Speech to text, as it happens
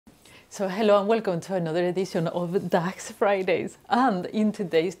So hello and welcome to another edition of DAX Fridays. And in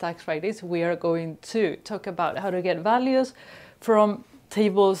today's DAX Fridays, we are going to talk about how to get values from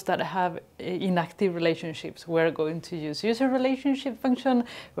tables that have inactive relationships. We're going to use user relationship function,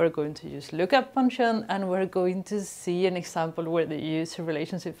 we're going to use lookup function, and we're going to see an example where the user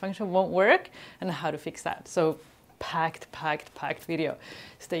relationship function won't work and how to fix that. So packed video.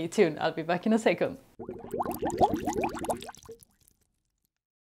 Stay tuned, I'll be back in a second.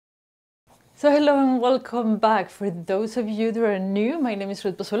 So hello and welcome back. For those of you that are new, my name is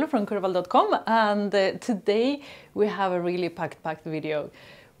Curbal from Curbal.com, and today we have a really packed video.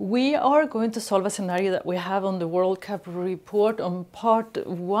 We are going to solve a scenario that we have on the World Cup report on part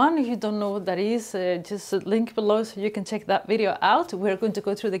 1. If you don't know what that is, just link below so you can check that video out. We're going to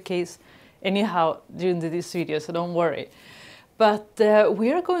go through the case anyhow during this video, so don't worry. But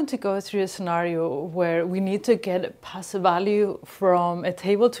we are going to go through a scenario where we need to get pass a value from a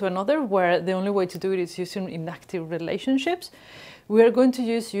table to another, where the only way to do it is using inactive relationships. We are going to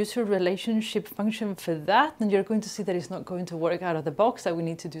use user relationship function for that, and you're going to see that it's not going to work out of the box, that we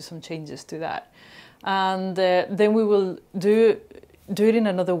need to do some changes to that. And then we will do it in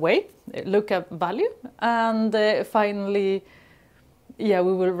another way, look up value, and finally, yeah,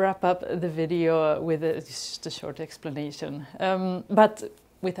 we will wrap up the video with just a short explanation. But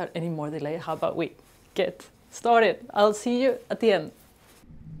without any more delay, how about we get started? I'll see you at the end.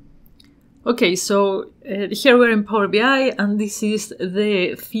 Okay, so here we're in Power BI, and this is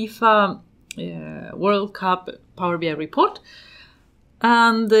the FIFA World Cup Power BI report.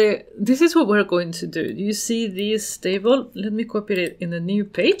 And this is what we're going to do. You see this table? Let me copy it in a new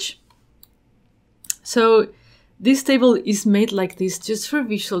page. So this table is made like this just for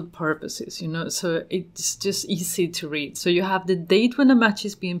visual purposes, you know, so it's just easy to read. So you have the date when a match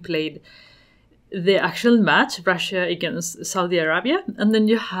is being played, the actual match, Russia against Saudi Arabia, and then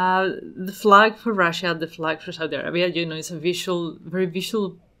you have the flag for Russia, the flag for Saudi Arabia. You know, it's a visual, very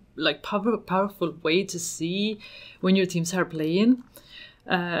visual, like powerful way to see when your teams are playing.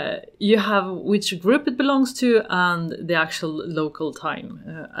 You have which group it belongs to and the actual local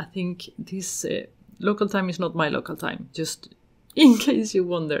time. I think this local time is not my local time, just in case you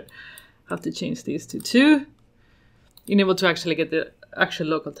wonder. I have to change these to 2 in order to actually get the actual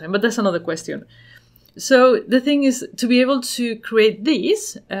local time, but that's another question. So the thing is, to be able to create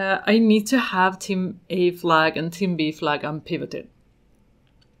these, I need to have team A flag and team B flag unpivoted.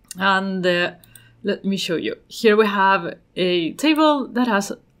 And let me show you. Here we have a table that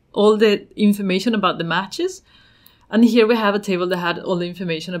has all the information about the matches. And here we have a table that had all the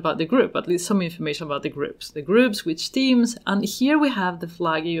information about the group, at least some information about the groups, which teams, and here we have the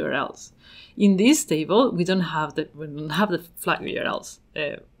flag URLs. In this table, we don't have the flag URLs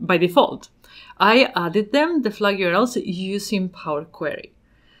by default. I added them, the flag URLs, using Power Query.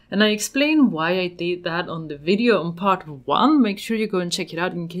 And I explained why I did that on the video on part 1. Make sure you go and check it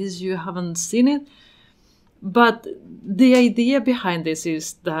out in case you haven't seen it. But the idea behind this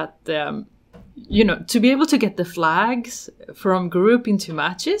is that you know, to be able to get the flags from group into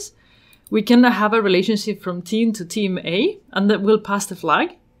matches, we can have a relationship from team to team A, and that will pass the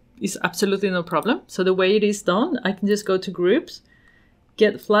flag. It's absolutely no problem. So the way it is done, I can just go to groups,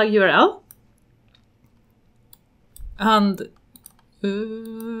 get flag URL, and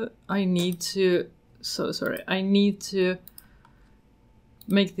I need to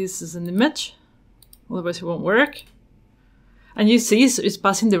make this as an image, otherwise it won't work. And you see it's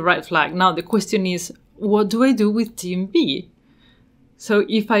passing the right flag. Now the question is, what do I do with team B? So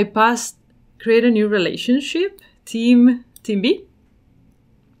if I create a new relationship, team B,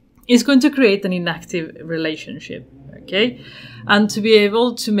 it's going to create an inactive relationship, okay? And to be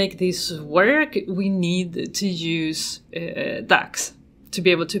able to make this work, we need to use DAX to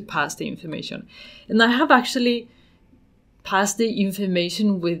be able to pass the information. And I have actually passed the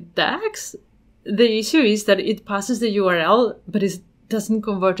information with DAX. The issue is that it passes the URL, but it doesn't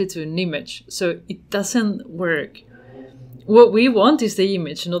convert it to an image, so it doesn't work. What we want is the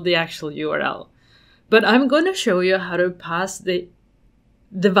image, not the actual URL. But I'm going to show you how to pass the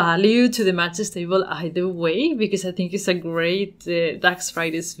value to the matches table either way, because I think it's a great DAX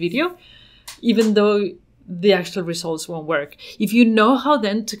Fridays video, even though the actual results won't work. If you know how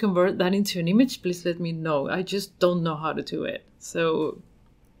then to convert that into an image, please let me know. I just don't know how to do it. So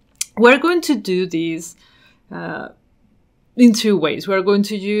we're going to do this in 2 ways. We're going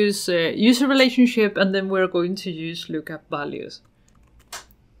to use user relationship, and then we're going to use lookup values.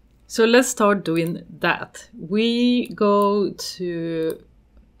 So let's start doing that. We go to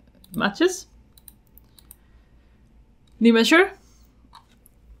matches, new measure,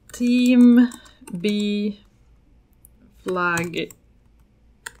 team B flag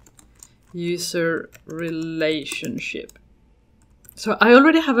user relationship. So I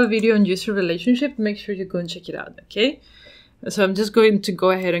already have a video on user relationship. Make sure you go and check it out, okay? So I'm just going to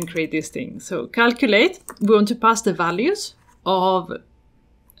go ahead and create this thing. So calculate, we want to pass the values of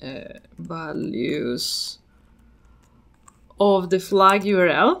the flag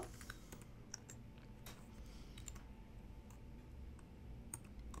URL.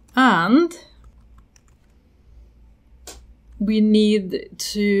 And we need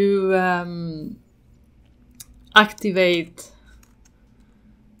to activate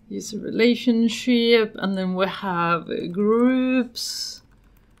user relationship, and then we have groups,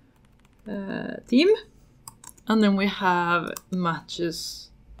 team, and then we have matches.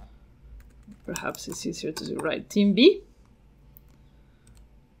 Perhaps it's easier to do right, team B.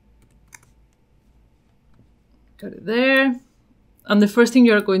 Got it there. And the first thing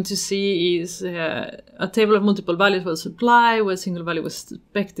you're going to see is a table of multiple values was supplied, where a single value was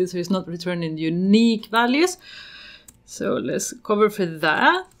expected, so it's not returning unique values. So let's cover for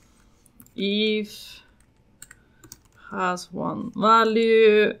that. If has one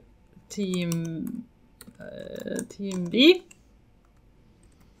value, team B,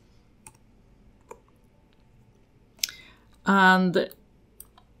 and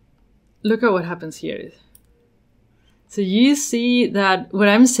look at what happens here. So you see that what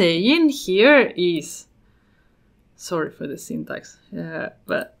I'm saying here is, sorry for the syntax,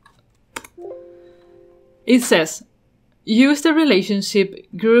 but it says, use the relationship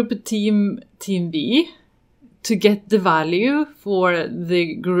group team B to get the value for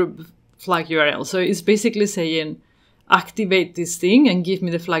the group flag URL. So it's basically saying, activate this thing and give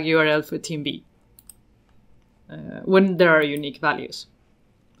me the flag URL for team B when there are unique values.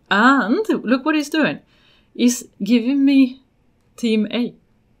 And look what it's doing. It's giving me team A.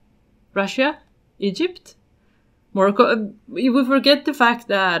 Russia, Egypt, Morocco. We forget the fact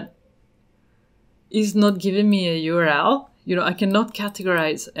that it's not giving me a URL. You know, I cannot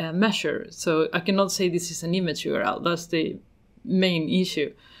categorize a measure. So I cannot say this is an image URL. That's the main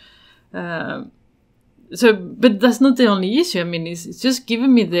issue. But that's not the only issue. I mean, it's just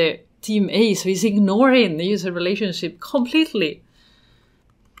giving me the team A. So it's ignoring the user relationship completely.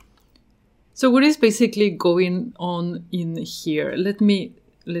 So what is basically going on in here? Let me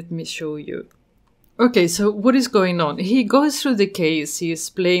show you. Okay, so what is going on? He goes through the case. He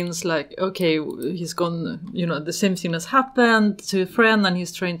explains like, okay, he's gone, you know, the same thing has happened to a friend, and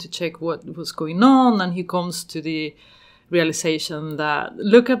he's trying to check what was going on, and he comes to the realization that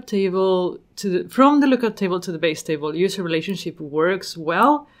lookup table from the lookup table to the base table, user relationship works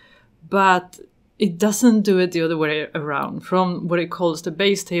well, but it doesn't do it the other way around, from what it calls the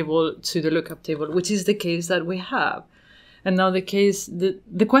base table to the lookup table, which is the case that we have. And now the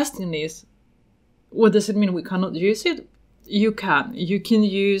question is, what does it mean we cannot use it? You can. You can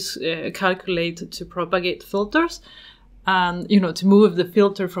use calculate to propagate filters, and, you know, to move the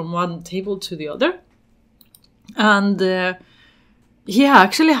filter from one table to the other. And he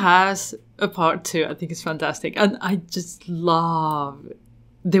actually has a part too. I think it's fantastic. And I just love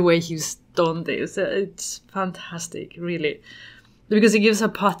the way he's done this. It's fantastic, really, because it gives a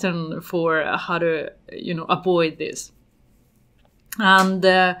pattern for how to, you know, avoid this. And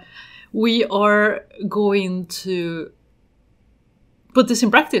we are going to put this in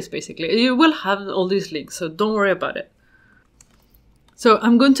practice, basically. You will have all these links, so don't worry about it. So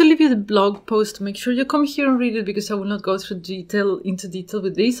I'm going to leave you the blog post. Make sure you come here and read it, because I will not go into detail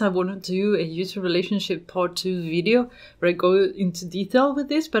with this. I want to do a user relationship part 2 video where I go into detail with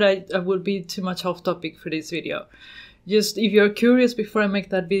this, but I will be too much off topic for this video. Just if you're curious before I make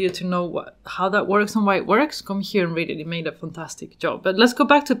that video to know how that works and why it works, come here and read it. It made a fantastic job. But let's go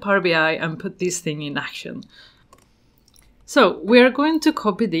back to Power BI and put this thing in action. So we're going to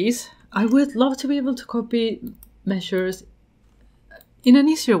copy these. I would love to be able to copy measures in an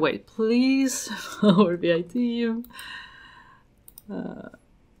easier way. Please, Power BI team.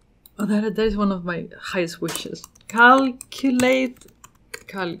 That is one of my highest wishes.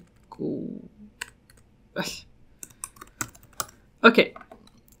 Okay,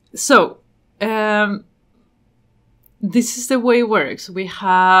 so this is the way it works. We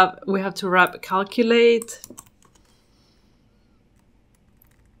have to wrap calculate,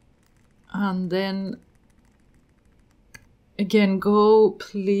 and then again, go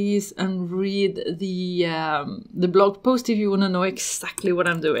please and read the blog post if you want to know exactly what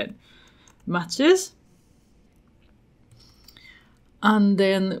I'm doing. Matches. And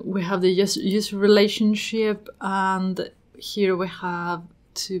then we have the user relationship, and here we have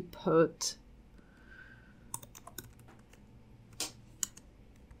to put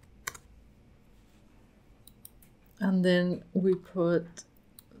and then we put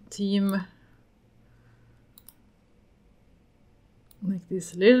team. Make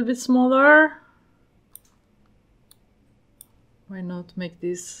this a little bit smaller. Why not make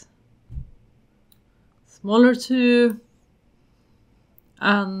this smaller too?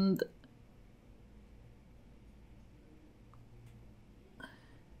 And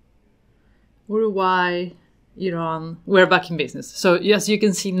Uruguay, Iran, we're back in business. So as you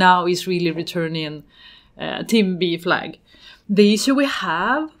can see now, it's really returning Team B flag. The issue we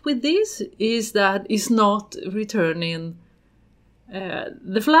have with this is that it's not returning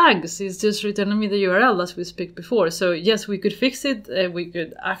the flags. It's just returning me the URL as we speak before. So yes, we could fix it. We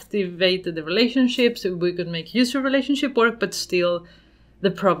could activate the relationships. We could make user relationship work, but still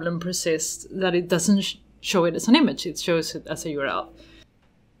the problem persists that it doesn't show it as an image. It shows it as a URL.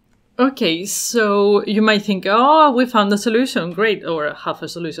 Okay, so you might think, oh, we found a solution. Great, or half a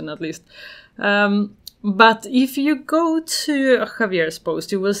solution at least. But if you go to Javier's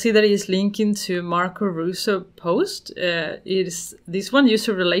post, you will see that he's linking to Marco Russo post. It is this one,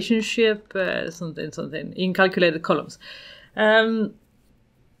 user relationship, something in calculated columns.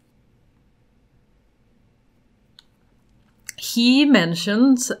 He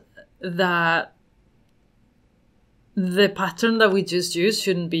mentions that the pattern that we just used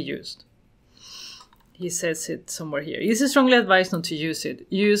shouldn't be used. He says it somewhere here. It is strongly advised not to use it.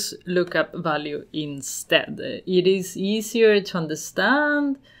 Use lookup value instead. It is easier to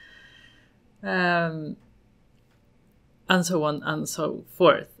understand, and so on and so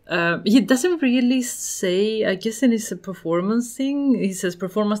forth. He doesn't really say, I guess it is a performance thing. He says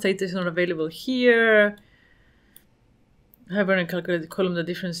performance data is not available here. However, in a calculated column, the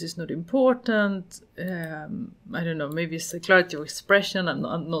difference is not important. I don't know, maybe it's the clarity of expression,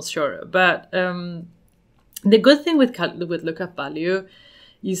 I'm not sure. But the good thing with lookup value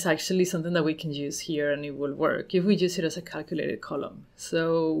is actually something that we can use here and it will work if we use it as a calculated column.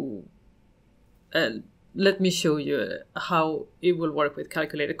 So let me show you how it will work with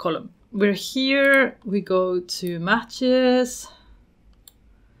calculated column. We're here, we go to matches.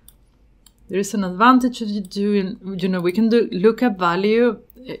 There is an advantage of doing, we can do lookup value,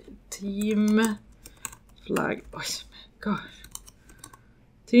 team flag, oh gosh,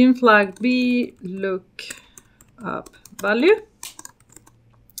 team flag B, look up value.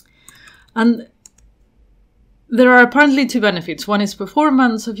 And there are apparently two benefits. One is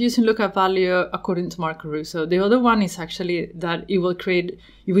performance of using lookup value according to Marco Russo. The other one is actually that it will create,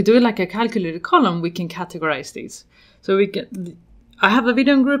 if we do it like a calculated column, we can categorize these. So we can, I have a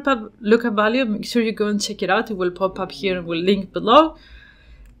video in group of lookup value. Make sure you go and check it out. It will pop up here and will link below.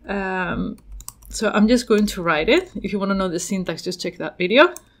 So I'm just going to write it. If you want to know the syntax, just check that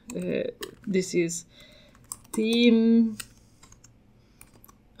video. This is team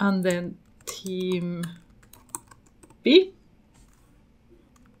and then team B.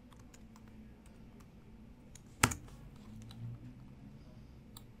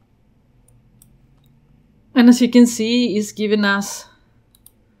 And as you can see, it's giving us,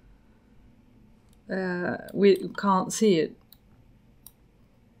 we can't see it,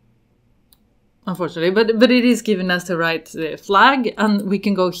 unfortunately, but it is giving us the right flag, and we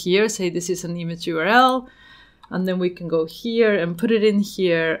can go here, say this is an image URL, and then we can go here and put it in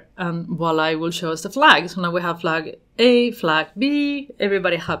here, and voila, it will show us the flag. So now we have flag A, flag B,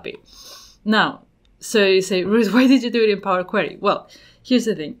 everybody happy. Now, so you say, Ruth, why did you do it in Power Query? Well, here's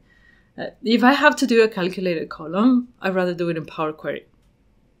the thing. If I have to do a calculated column, I'd rather do it in Power Query.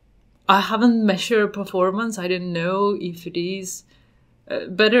 I haven't measured performance. I don't know if it is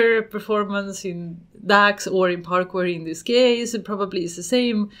better performance in DAX or in Power Query in this case. It probably is the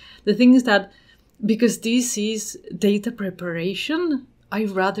same. The thing is that because this is data preparation,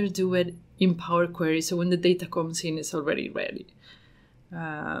 I'd rather do it in Power Query. So when the data comes in, it's already ready.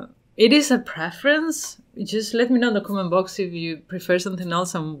 It is a preference. Just let me know in the comment box if you prefer something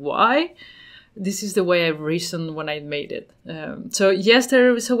else and why. This is the way I reasoned when I made it. So yes,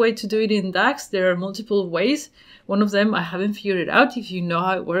 there is a way to do it in DAX. There are multiple ways. One of them I haven't figured it out. If you know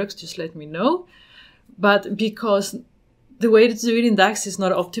how it works, just let me know. But because the way to do it in DAX is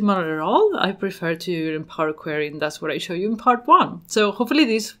not optimal at all, I prefer to do it in Power Query, and that's what I show you in part 1. So hopefully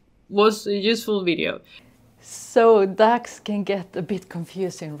this was a useful video. So DAX can get a bit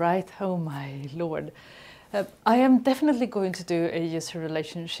confusing, right? Oh my lord. I am definitely going to do a user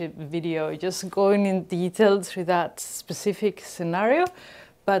relationship video, just going in detail through that specific scenario,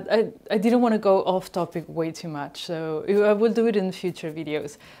 but I didn't want to go off topic way too much, so I will do it in future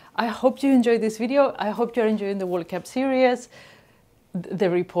videos. I hope you enjoyed this video. I hope you're enjoying the World Cup series. the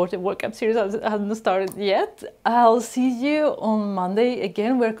report, the World Cup series hasn't started yet. I'll see you on Monday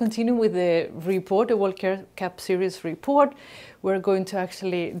again. We're continuing with the report, the World Cup series report. We're going to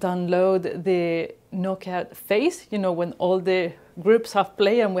actually download the knockout phase, you know, when all the groups have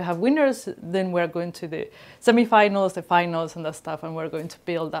played and we have winners, then we're going to the semi-finals, the finals and that stuff, and we're going to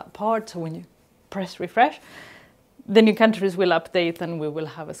build that part. So when you press refresh, the new countries will update and we will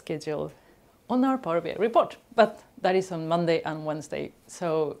have a schedule on our Power BI report. But that is on Monday and Wednesday.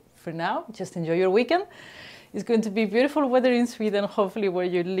 So for now, just enjoy your weekend. It's going to be beautiful weather in Sweden. Hopefully where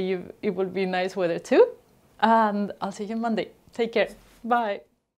you live, it will be nice weather too. And I'll see you on Monday. Take care. Bye.